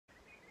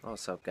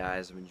What's up,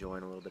 guys? I'm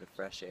enjoying a little bit of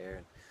fresh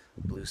air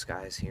and blue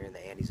skies here in the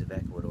Andes of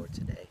Ecuador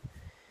today.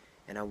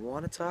 And I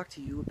want to talk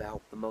to you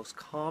about the most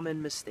common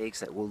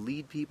mistakes that will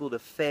lead people to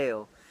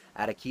fail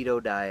at a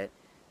keto diet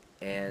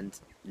and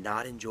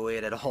not enjoy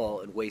it at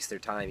all and waste their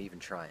time even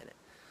trying it.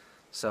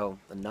 So,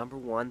 the number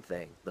one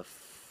thing, the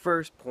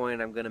first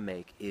point I'm going to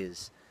make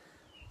is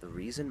the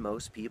reason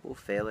most people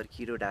fail at a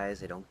keto diet is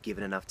they don't give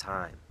it enough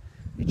time.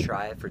 They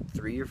try it for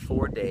 3 or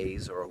 4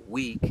 days or a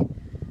week,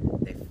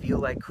 they feel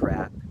like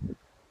crap,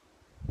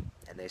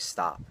 and they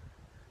stop.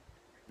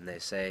 And they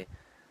say,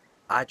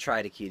 I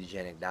tried a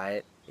ketogenic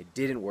diet, it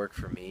didn't work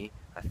for me,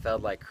 I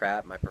felt like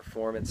crap, my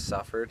performance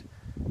suffered,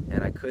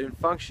 and I couldn't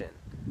function.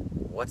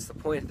 What's the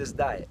point of this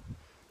diet?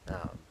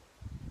 Um,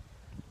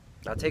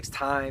 Now it takes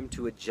time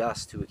to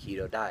adjust to a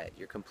keto diet.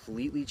 You're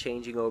completely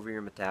changing over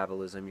your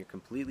metabolism, you're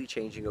completely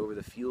changing over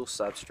the fuel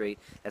substrate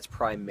that's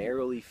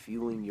primarily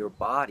fueling your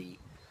body,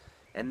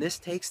 and this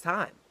takes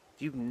time.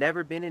 If you've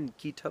never been in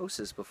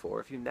ketosis before,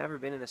 if you've never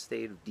been in a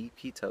state of deep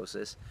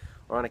ketosis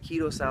or on a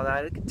keto style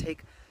diet, it can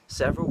take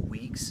several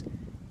weeks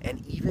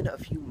and even a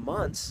few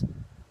months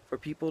for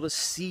people to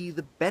see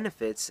the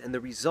benefits and the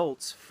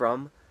results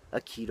from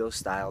a keto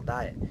style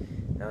diet.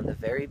 Now in the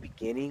very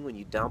beginning, when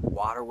you dump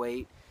water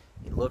weight,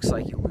 it looks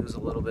like you lose a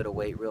little bit of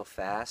weight real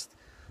fast,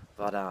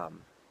 but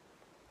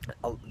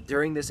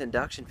during this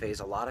induction phase,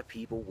 a lot of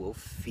people will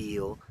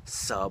feel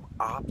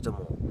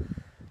suboptimal.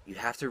 You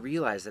have to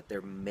realize that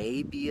there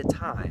may be a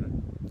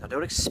time, now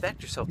don't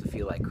expect yourself to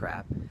feel like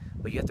crap,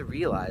 but you have to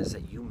realize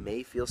that you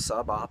may feel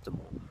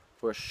suboptimal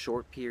for a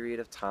short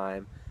period of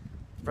time,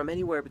 from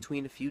anywhere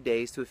between a few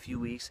days to a few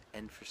weeks,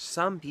 and for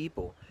some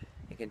people,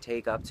 it can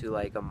take up to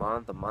like a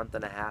month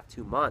and a half,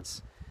 2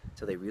 months,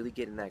 till they really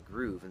get in that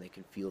groove and they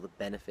can feel the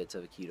benefits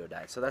of a keto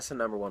diet. So that's the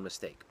number one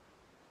mistake.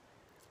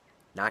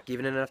 Not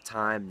giving it enough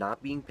time,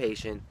 not being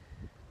patient.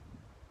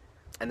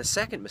 And the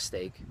second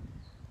mistake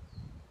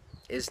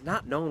is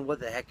not knowing what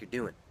the heck you're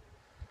doing.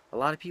 A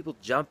lot of people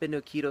jump into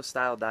a keto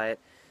style diet.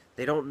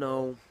 They don't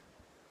know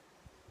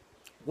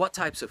what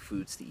types of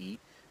foods to eat.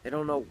 They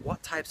don't know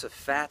what types of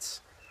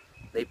fats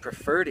they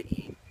prefer to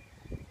eat.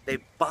 They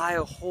buy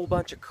a whole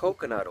bunch of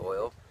coconut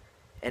oil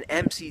and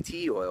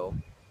MCT oil,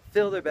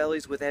 fill their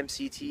bellies with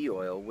MCT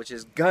oil, which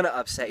is gonna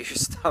upset your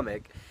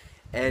stomach,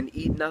 and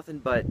eat nothing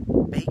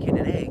but bacon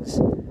and eggs.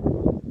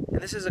 And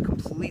this is a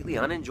completely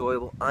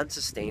unenjoyable,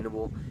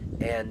 unsustainable,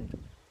 and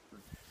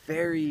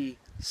very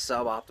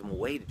suboptimal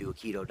way to do a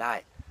keto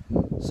diet.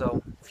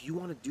 So if you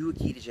want to do a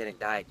ketogenic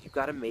diet, you've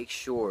got to make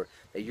sure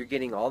that you're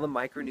getting all the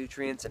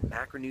micronutrients and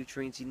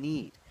macronutrients you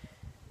need.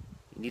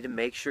 You need to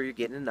make sure you're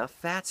getting enough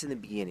fats in the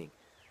beginning.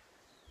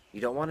 You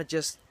don't want to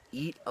just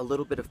eat a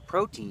little bit of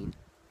protein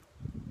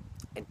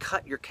and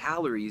cut your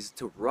calories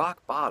to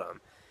rock bottom,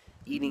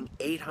 eating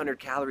 800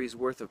 calories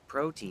worth of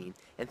protein,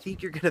 and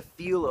think you're going to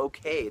feel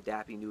okay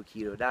adapting to a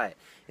keto diet.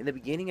 In the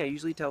beginning, I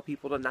usually tell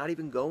people to not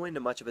even go into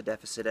much of a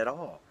deficit at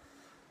all.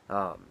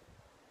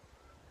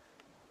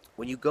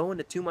 When you go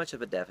into too much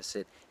of a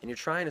deficit and you're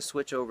trying to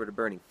switch over to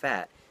burning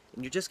fat,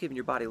 and you're just giving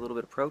your body a little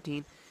bit of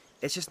protein,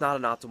 it's just not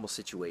an optimal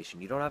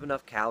situation. You don't have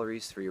enough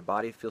calories for your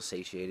body to feel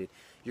satiated.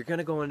 You're going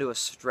to go into a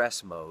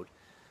stress mode.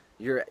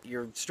 Your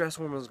stress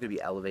hormone is going to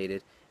be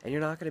elevated, and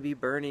you're not going to be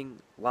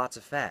burning lots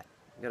of fat.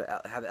 You're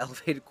going to have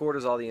elevated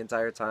cortisol the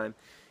entire time,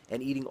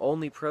 and eating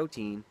only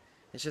protein,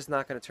 it's just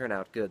not going to turn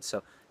out good.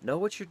 So know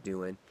what you're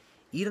doing.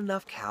 Eat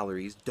enough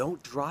calories.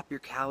 Don't drop your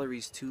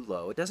calories too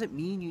low. It doesn't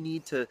mean you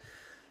need to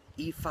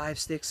eat 5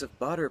 sticks of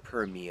butter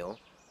per meal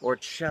or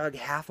chug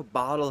half a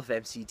bottle of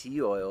MCT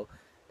oil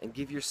and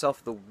give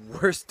yourself the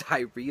worst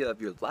diarrhea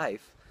of your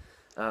life.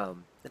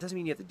 It doesn't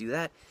mean you have to do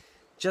that.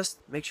 Just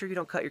make sure you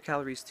don't cut your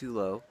calories too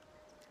low.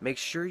 Make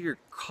sure your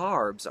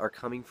carbs are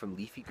coming from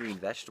leafy green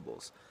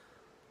vegetables.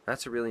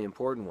 That's a really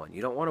important one.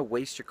 You don't want to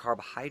waste your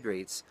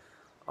carbohydrates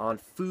on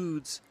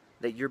foods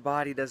that your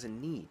body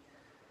doesn't need.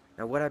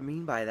 Now what I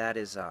mean by that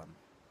is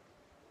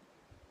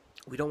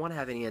we don't want to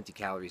have any empty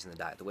calories in the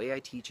diet. The way I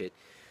teach it,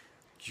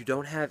 you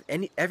don't have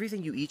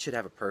everything you eat should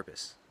have a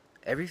purpose.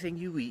 Everything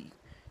you eat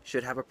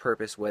should have a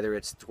purpose, whether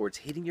it's towards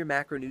hitting your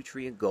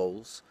macronutrient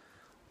goals,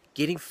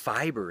 getting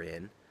fiber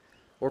in,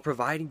 or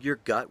providing your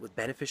gut with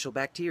beneficial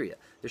bacteria.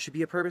 There should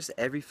be a purpose to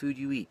every food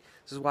you eat.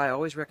 This is why I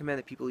always recommend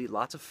that people eat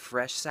lots of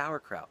fresh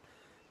sauerkraut.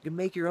 You can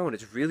make your own.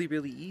 It's really,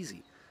 really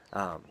easy.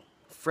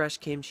 Fresh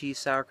kimchi,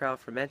 sauerkraut,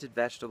 fermented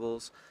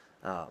vegetables,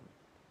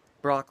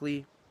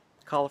 broccoli,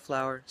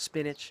 cauliflower,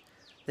 spinach,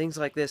 things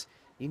like this.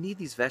 You need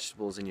these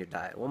vegetables in your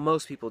diet. Well,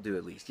 most people do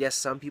at least. Yes,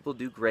 some people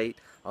do great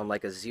on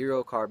like a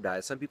zero carb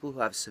diet. Some people who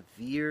have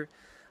severe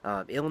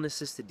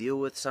illnesses to deal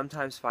with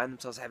sometimes find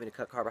themselves having to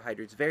cut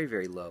carbohydrates very,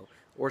 very low,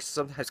 or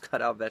sometimes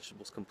cut out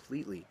vegetables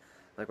completely,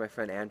 like my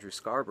friend Andrew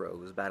Scarborough,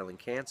 who was battling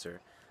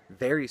cancer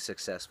very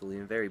successfully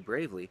and very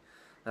bravely.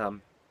 But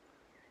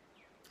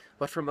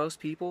for most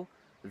people,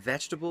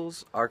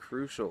 vegetables are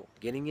crucial.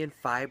 Getting in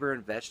fiber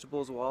and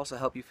vegetables will also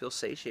help you feel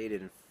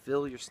satiated and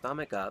fill your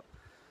stomach up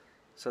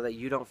so that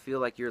you don't feel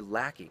like you're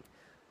lacking.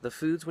 The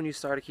foods when you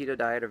start a keto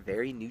diet are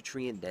very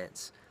nutrient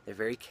dense. They're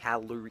very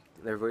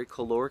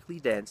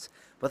calorically dense,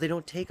 but they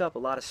don't take up a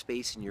lot of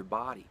space in your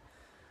body.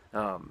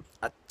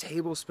 A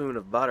tablespoon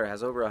of butter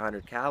has over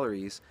 100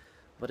 calories,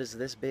 but is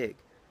this big.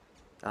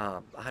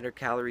 100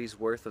 calories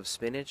worth of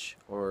spinach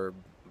or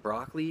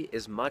broccoli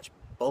is much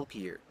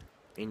bulkier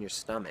in your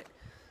stomach.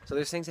 So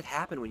there's things that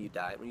happen when you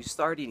diet, when you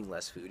start eating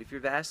less food. If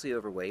you're vastly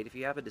overweight, if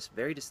you have a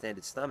very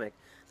distended stomach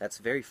that's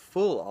very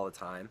full all the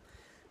time,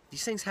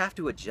 these things have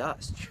to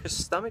adjust. Your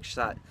stomach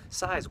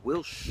size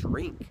will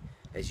shrink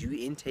as you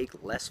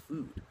intake less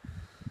food.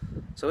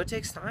 So it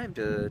takes time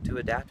to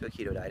adapt to a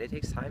keto diet. It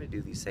takes time to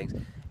do these things,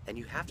 and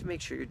you have to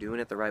make sure you're doing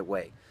it the right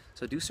way.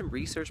 So do some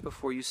research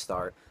before you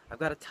start. I've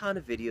got a ton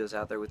of videos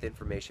out there with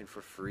information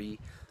for free.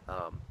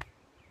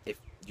 If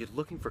you're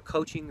looking for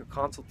coaching or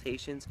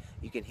consultations,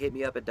 you can hit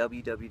me up at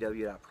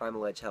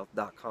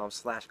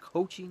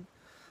www.primaledgehealth.com/coaching,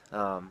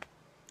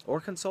 or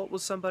consult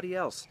with somebody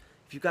else.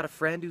 If you've got a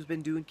friend who's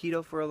been doing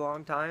keto for a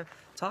long time,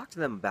 talk to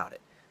them about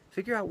it.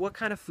 Figure out what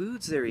kind of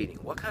foods they're eating.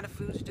 What kind of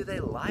foods do they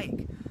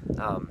like?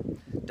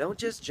 Don't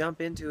just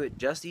jump into it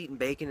just eating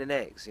bacon and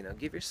eggs.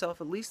 Give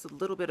yourself at least a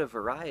little bit of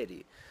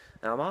variety.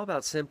 Now, I'm all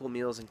about simple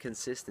meals and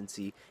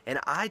consistency, and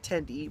I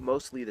tend to eat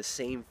mostly the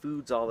same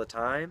foods all the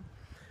time,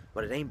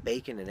 but it ain't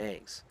bacon and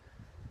eggs.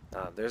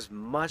 There's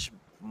much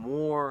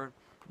more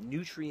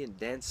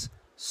nutrient-dense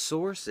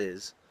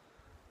sources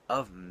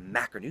of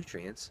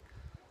macronutrients,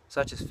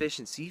 such as fish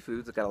and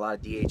seafoods that got a lot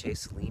of DHA,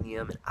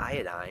 selenium, and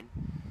iodine.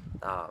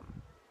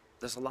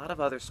 There's a lot of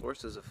other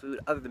sources of food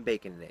other than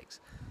bacon and eggs.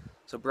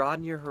 So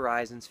broaden your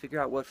horizons, figure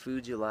out what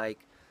foods you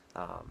like,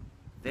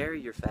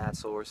 vary your fat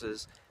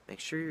sources, make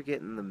sure you're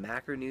getting the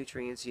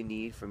macronutrients you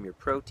need from your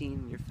protein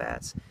and your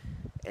fats,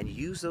 and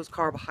use those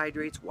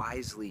carbohydrates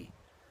wisely.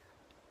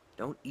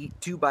 Don't eat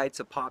 2 bites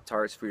of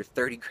Pop-Tarts for your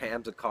 30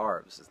 grams of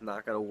carbs. It's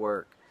not going to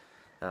work.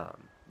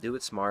 Do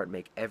it smart.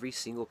 Make every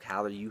single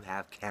calorie you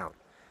have count.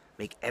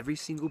 Make every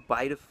single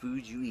bite of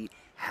food you eat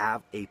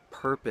have a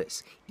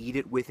purpose. Eat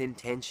it with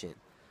intention.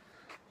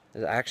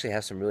 I actually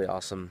have some really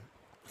awesome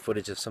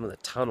footage of some of the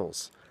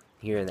tunnels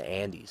here in the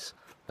Andes,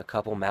 a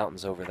couple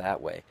mountains over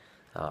that way.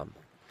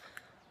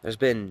 There's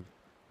been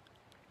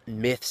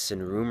myths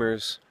and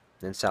rumors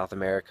in South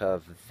America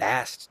of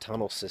vast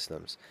tunnel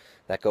systems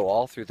that go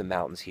all through the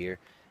mountains here,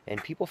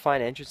 and people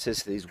find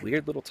entrances to these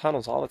weird little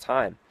tunnels all the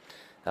time.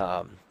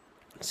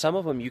 Some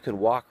of them you can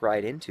walk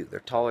right into. They're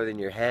taller than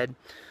your head,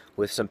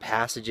 with some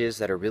passages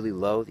that are really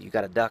low that you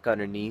got to duck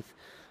underneath.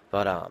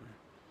 But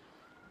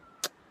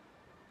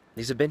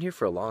these have been here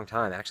for a long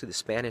time. Actually,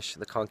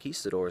 the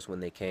conquistadors,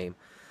 when they came,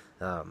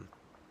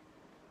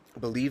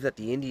 believed that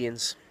the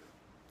Indians,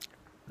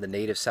 the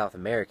native South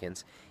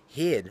Americans,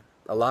 hid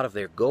a lot of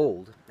their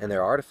gold and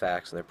their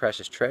artifacts and their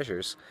precious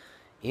treasures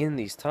in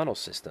these tunnel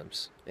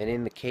systems and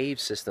in the cave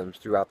systems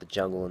throughout the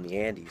jungle in the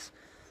Andes.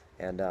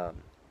 And it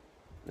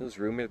was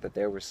rumored that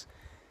there was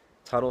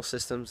tunnel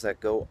systems that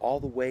go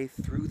all the way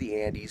through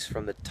the Andes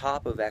from the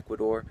top of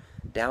Ecuador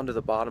down to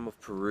the bottom of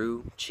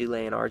Peru,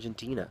 Chile, and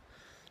Argentina.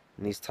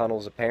 And these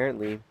tunnels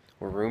apparently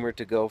were rumored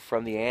to go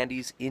from the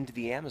Andes into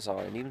the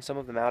Amazon, and even some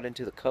of them out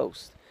into the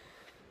coast.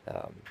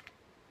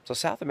 So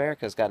South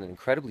America has got an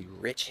incredibly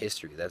rich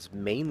history that's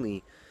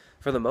mainly,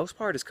 for the most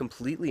part, is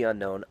completely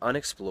unknown,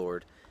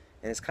 unexplored,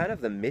 and it's kind of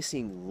the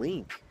missing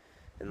link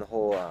in the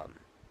whole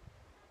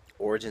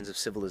origins of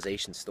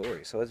civilization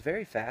story. So it's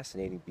very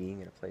fascinating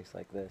being in a place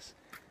like this,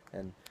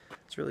 and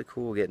it's really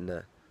cool getting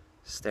to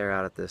stare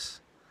out at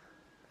this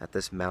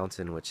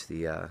mountain, which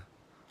the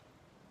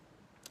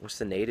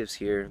natives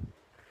here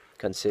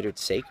considered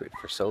sacred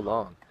for so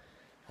long.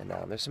 And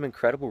there's some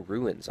incredible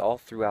ruins all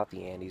throughout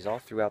the Andes, all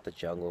throughout the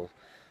jungle,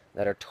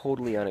 that are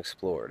totally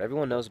unexplored.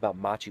 Everyone knows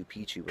about Machu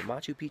Picchu, but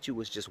Machu Picchu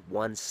was just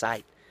one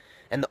site.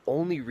 And the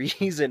only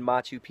reason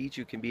Machu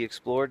Picchu can be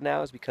explored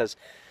now is because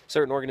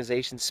certain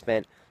organizations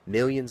spent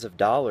millions of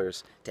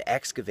dollars to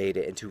excavate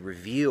it and to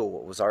reveal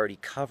what was already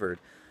covered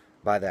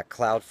by that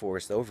cloud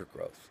forest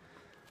overgrowth.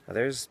 Now,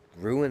 there's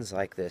ruins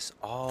like this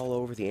all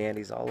over the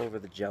Andes, all over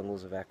the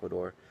jungles of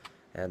Ecuador,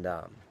 and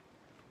a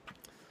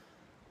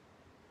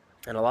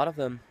lot of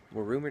them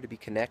were rumored to be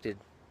connected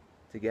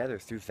together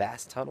through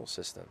vast tunnel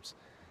systems.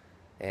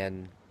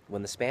 And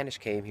when the Spanish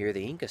came here,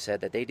 the Inca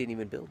said that they didn't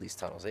even build these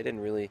tunnels. They didn't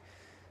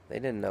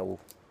know.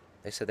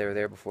 They said they were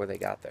there before they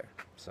got there.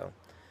 So,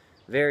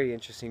 very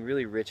interesting,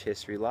 really rich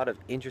history. A lot of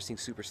interesting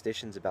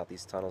superstitions about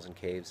these tunnels and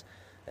caves.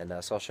 And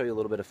so I'll show you a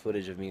little bit of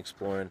footage of me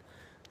exploring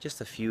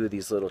just a few of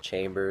these little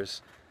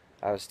chambers.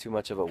 I was too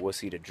much of a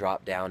wussy to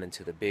drop down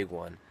into the big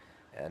one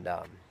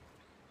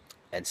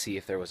and see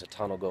if there was a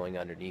tunnel going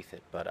underneath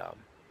it. But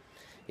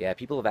yeah,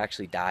 people have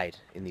actually died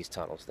in these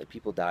tunnels. That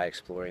people die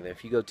exploring them.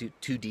 If you go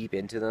too deep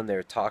into them, there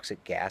are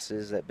toxic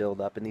gases that build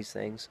up in these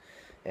things,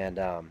 and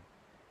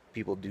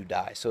people do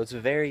die. So it's a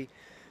very,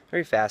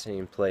 very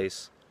fascinating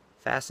place,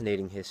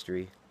 fascinating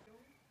history.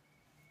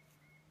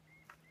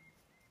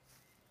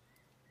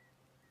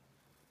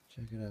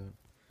 Check it out.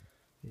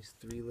 These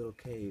 3 little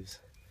caves.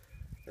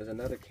 There's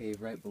another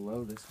cave right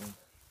below this one.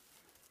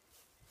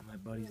 My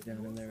buddy's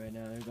down in there right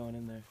now. They're going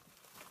in there.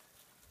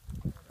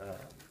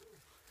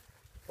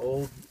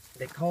 old,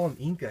 they call them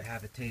Inca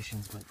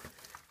habitations, but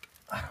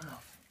I don't know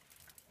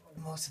if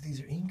most of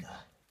these are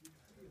Inca.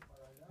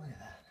 Look at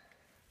that.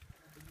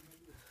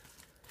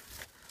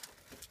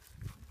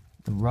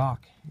 The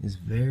rock is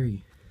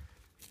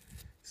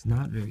it's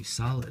not very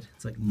solid.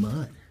 It's like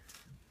mud.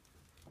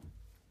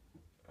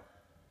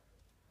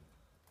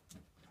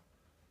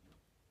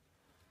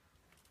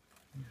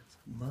 There's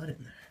mud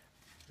in there.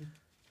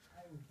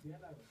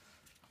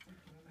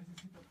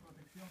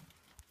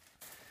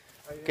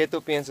 ¿Qué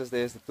tú piensas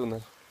de este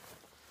túnel?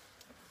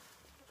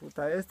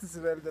 Puta, este es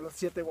el de los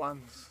 7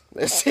 guanos.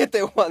 The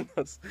 7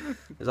 guanos.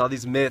 There's all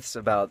these myths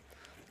about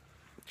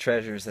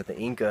treasures that the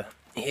Inca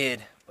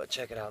hid, but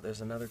check it out.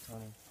 There's another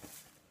tunnel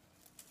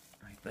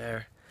right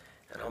there,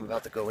 and I'm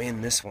about to go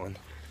in this one.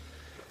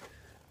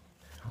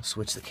 I'll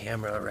switch the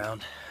camera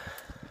around.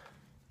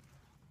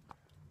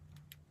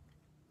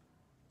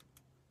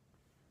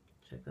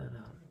 Check that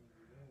out.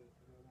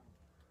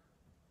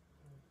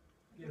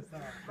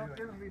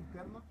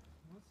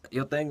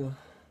 Yo tengo.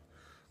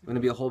 Gonna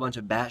be a whole bunch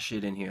of bat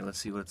shit in here. Let's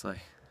see what it's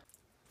like.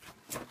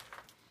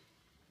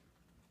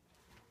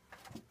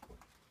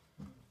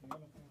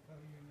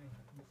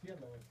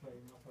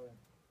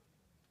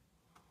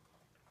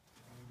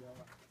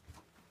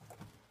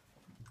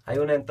 Hay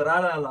una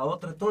entrada a la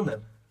otra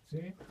túnel.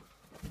 Sí.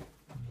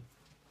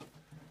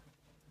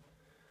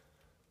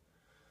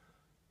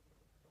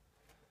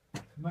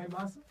 ¿No hay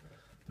más?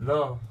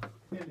 No.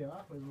 El de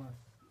abajo es más.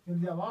 El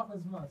de abajo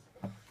es más.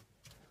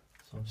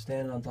 So I'm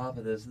standing on top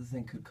of this. This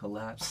thing could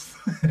collapse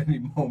at any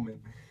moment.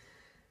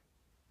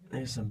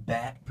 There's some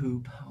bat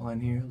poop on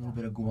here, a little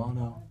bit of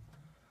guano.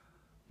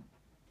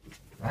 It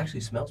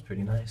actually smells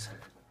pretty nice.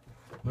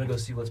 I'm gonna go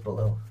see what's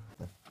below.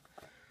 There's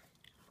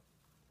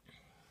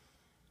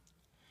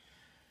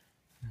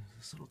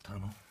this little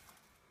tunnel.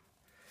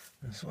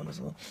 This one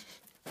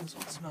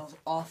smells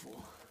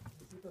awful.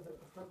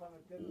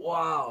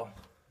 Wow.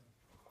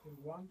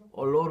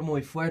 Olor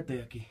muy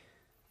fuerte aquí.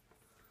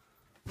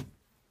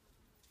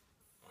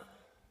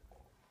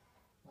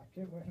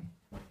 Qué bueno.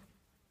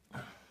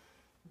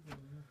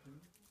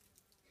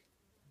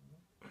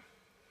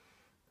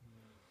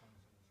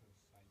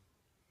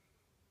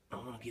 I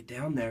want to get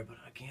down there, but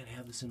I can't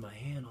have this in my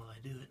hand while I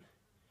do it.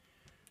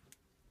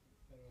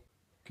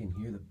 Can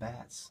hear the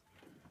bats.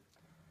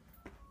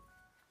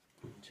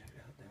 Check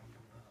it out down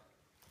below.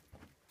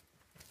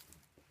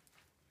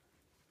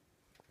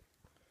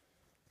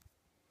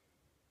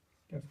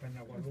 Que está en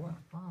agua dura.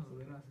 Ah,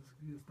 verás, es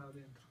que está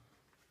adentro.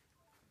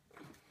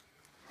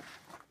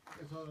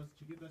 ¿Eso es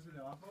chiquito ese de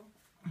abajo?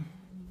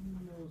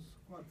 Unos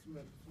cuantos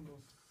metros, unos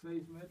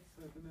 6 metros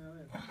se tiene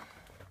adentro.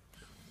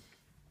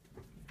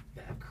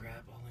 Bat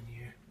crap all in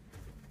here.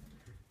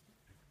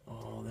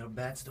 Oh, the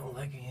bats don't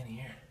like it in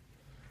here.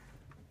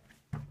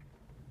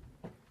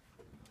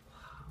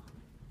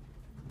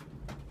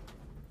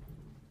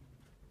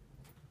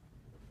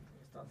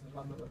 Están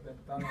cerrando las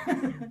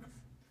ventanas.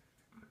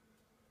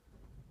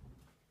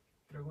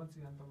 Pregunta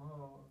si han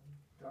tomado,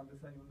 te han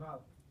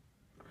desayunado.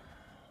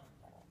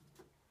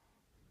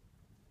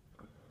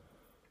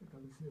 ¿Qué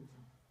tal es eso?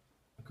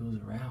 It goes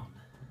around.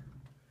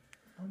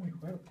 Está muy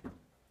fuerte.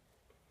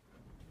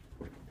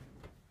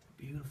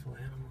 Beautiful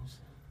animals.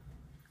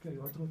 ¿Qué hay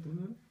otro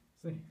túnel?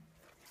 Sí.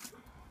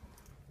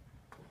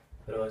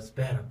 Pero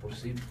espera, por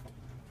si,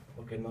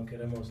 porque no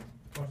queremos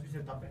Por si se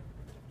tape.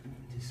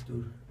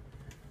 disturbar.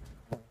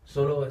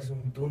 Solo es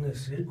un túnel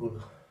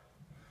círculo.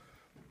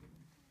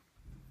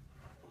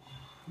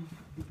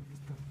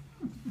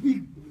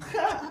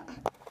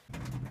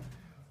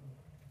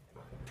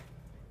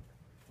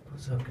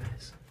 What's up,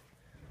 guys?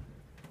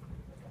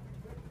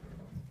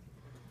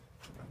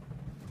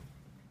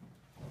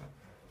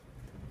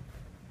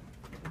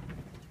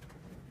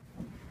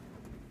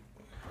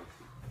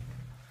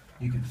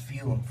 You can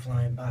feel them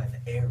flying by.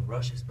 The air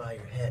rushes by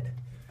your head.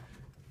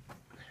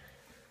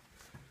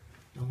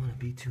 Don't want to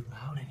be too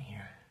loud in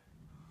here.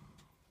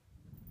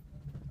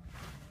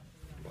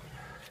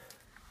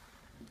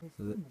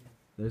 So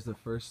there's the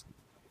first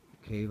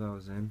cave I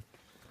was in,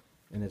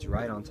 and it's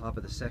right on top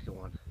of the second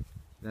one.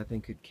 That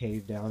thing could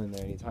cave down in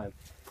there anytime.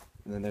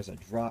 And then there's a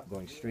drop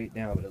going straight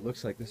down, but it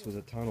looks like this was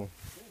a tunnel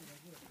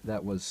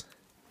that was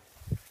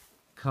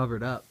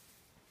covered up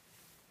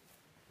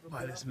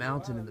by this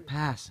mountain in the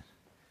past.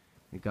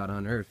 It got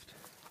unearthed.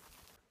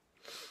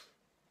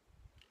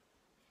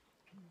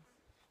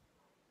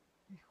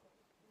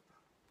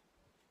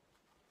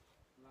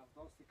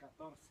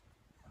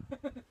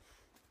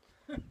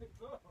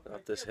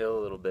 Up this hill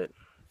a little bit,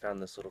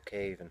 found this little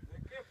cave, and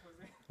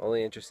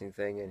only interesting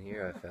thing in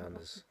here I found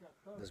is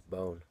this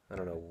bone. I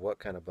don't know what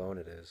kind of bone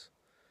it is.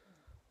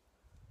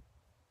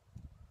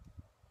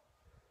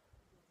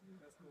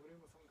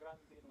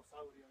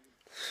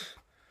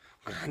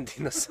 Gran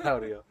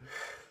dinosaurio.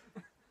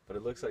 But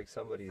it looks like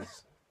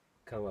somebody's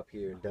come up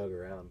here and dug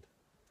around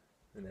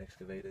and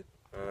excavated.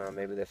 I don't know,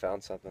 maybe they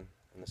found something,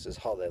 and this is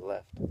all they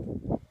left.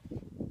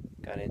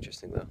 Kind of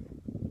interesting though.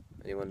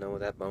 Anyone know what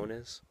that bone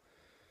is?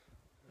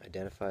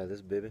 Identify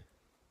this baby.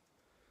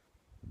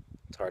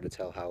 It's hard to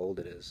tell how old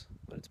it is,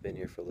 but it's been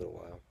here for a little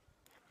while.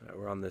 Alright,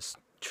 we're on this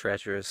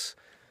treacherous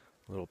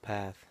little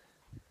path,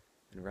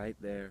 and right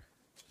there,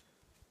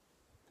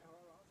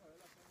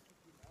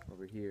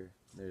 over here,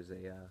 there's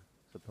a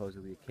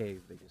supposedly a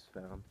cave they just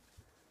found.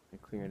 They're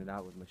clearing it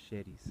out with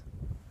machetes.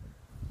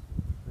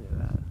 Look at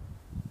that.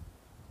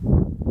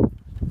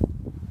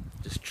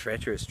 Just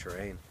treacherous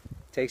terrain.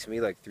 It takes me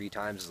like 3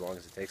 times as long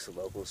as it takes the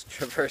locals to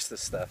traverse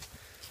this stuff.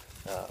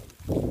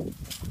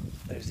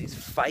 There's these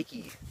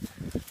spiky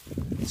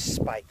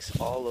spikes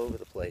all over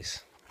the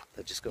place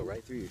that just go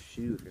right through your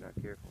shoe if you're not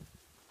careful.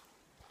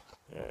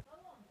 Right.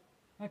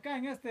 Acá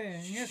en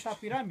esta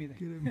pirámide.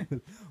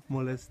 Quieren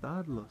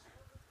molestarlos.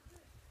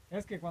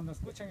 Es que cuando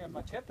escuchan el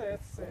machete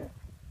se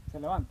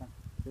levantan.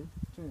 ¿Sí?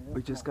 Sí,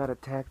 We just got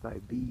attacked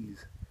by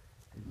bees.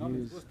 And No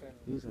les gusta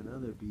here's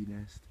another bee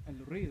nest. el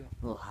ruido.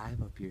 A little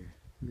hive up here.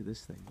 Look at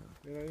this thing though.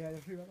 Pero ahí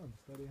arriba, ¿dónde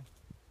estaría?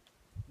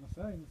 No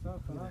sé, no estaba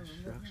parado.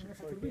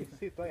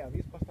 Sí, todavía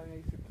avispas están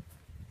ahí.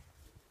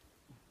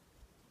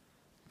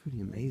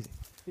 Pretty amazing.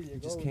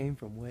 It just came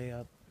from way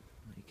up.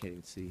 You can't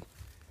even see.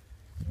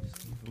 It just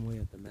came from way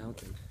up the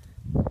mountain.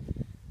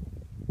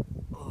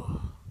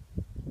 Oh.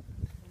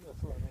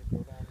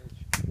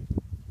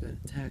 Got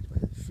attacked by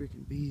the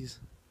freaking bees.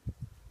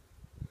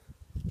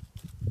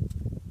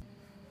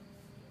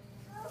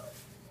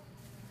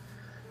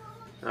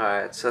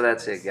 Alright, so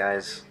that's it,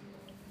 guys.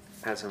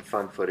 Had some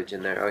fun footage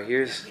in there. Oh,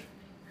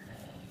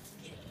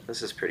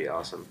 this is pretty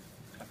awesome.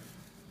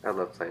 I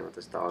love playing with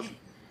this dog.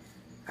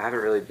 I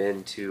haven't really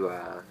been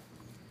I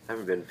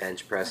haven't been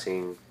bench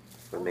pressing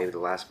for maybe the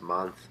last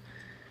month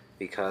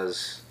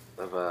because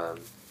of a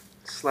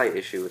slight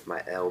issue with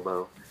my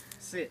elbow.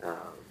 So I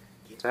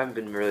haven't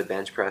been really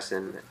bench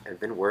pressing. I've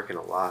been working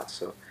a lot,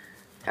 so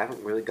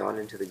haven't really gone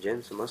into the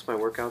gym. So most of my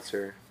workouts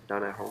are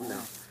done at home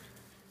now.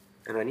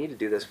 And I need to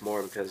do this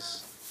more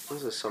because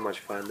this is so much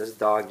fun. This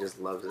dog just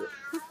loves it.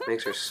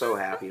 Makes her so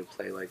happy to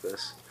play like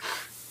this.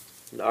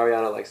 And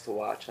Ariana likes to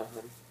watch, huh,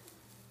 honey?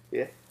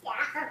 Yeah?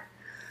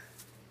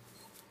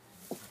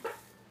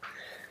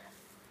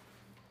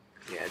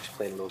 Yeah, just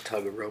playing a little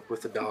tug of rope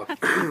with the dog.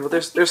 Well,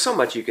 there's so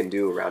much you can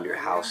do around your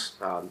house.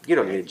 You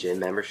don't need a gym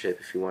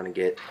membership if you want to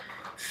get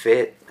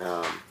fit.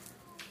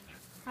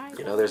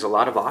 You know, there's a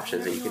lot of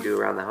options that you can do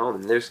around the home.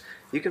 And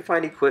you can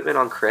find equipment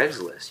on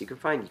Craigslist. You can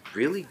find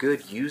really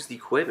good used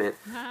equipment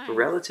for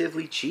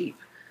relatively cheap.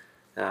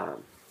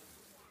 And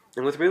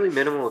with really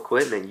minimal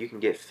equipment, you can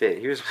get fit.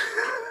 Here's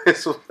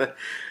what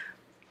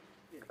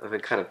I've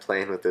been kind of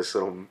playing with this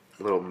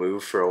little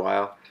move for a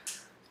while.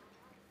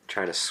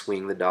 Trying to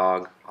swing the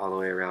dog all the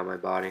way around my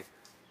body.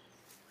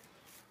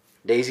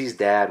 Daisy's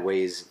dad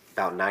weighs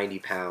about 90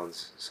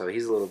 pounds, so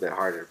he's a little bit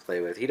harder to play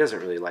with. He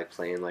doesn't really like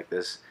playing like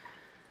this,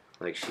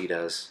 like she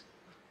does.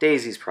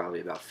 Daisy's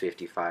probably about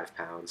 55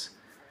 pounds.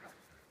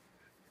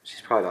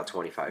 She's probably about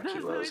 25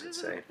 kilos, I'd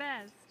say.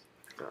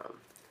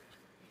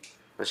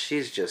 But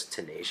she's just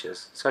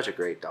tenacious. Such a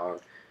great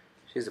dog.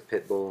 She's a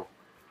pitbull.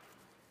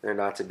 They're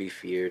not to be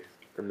feared.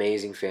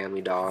 Amazing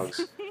family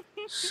dogs.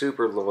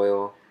 Super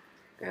loyal.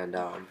 And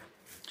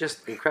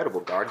just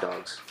incredible guard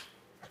dogs.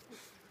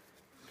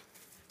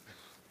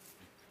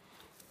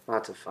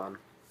 Lots of fun.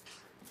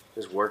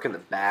 Just working the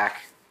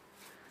back.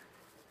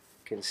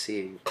 You can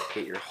see,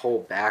 get your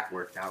whole back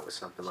worked out with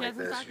something like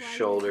this. Your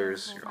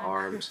shoulders, your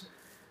arms.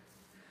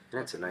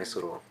 And it's a nice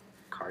little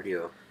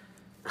cardio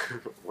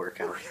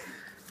workout.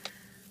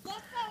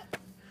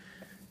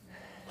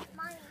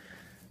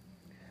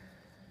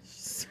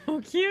 So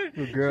cute.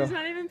 Good girl. She's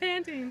not even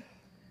panting.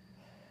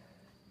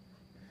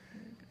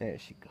 There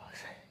she goes.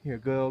 You're a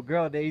good old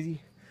girl,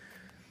 Daisy.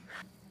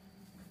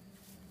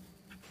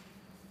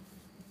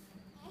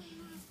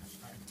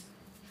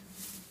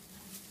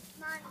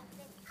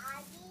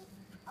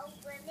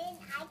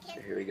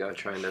 Here we go,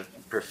 trying to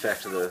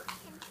perfect the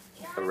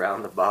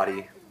around the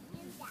body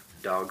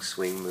dog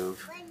swing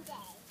move.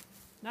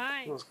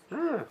 Nice.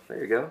 Ah,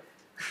 there you go.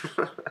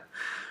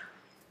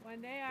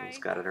 One day I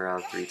Just got it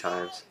around 3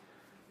 times.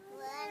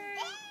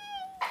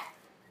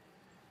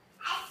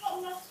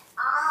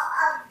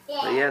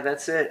 But yeah,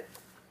 that's it.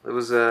 It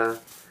was a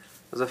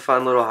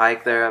fun little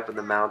hike there up in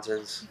the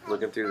mountains,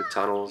 looking through the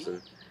tunnels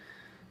and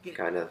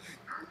kind of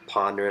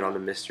pondering on the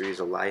mysteries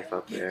of life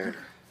up there,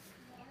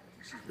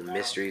 the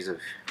mysteries of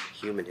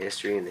human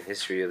history and the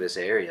history of this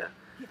area.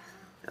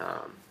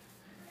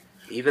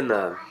 Even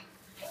the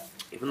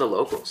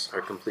locals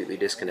are completely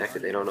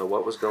disconnected. They don't know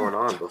what was going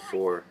on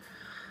before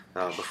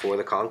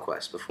the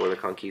conquest, before the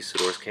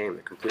conquistadors came.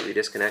 They're completely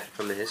disconnected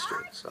from the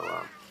history. So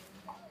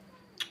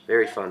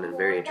very fun and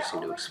very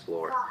interesting to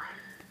explore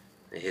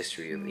the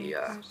history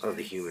of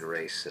the human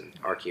race and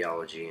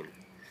archaeology and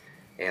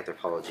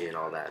anthropology and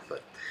all that.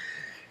 But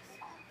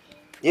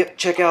yep,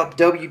 check out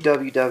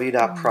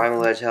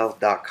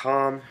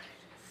www.primaledgehealth.com.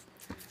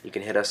 You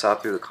can hit us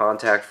up through the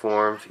contact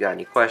form if you got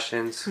any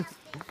questions.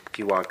 If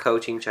you want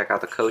coaching, check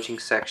out the coaching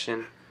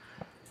section.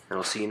 And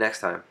we'll see you next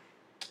time.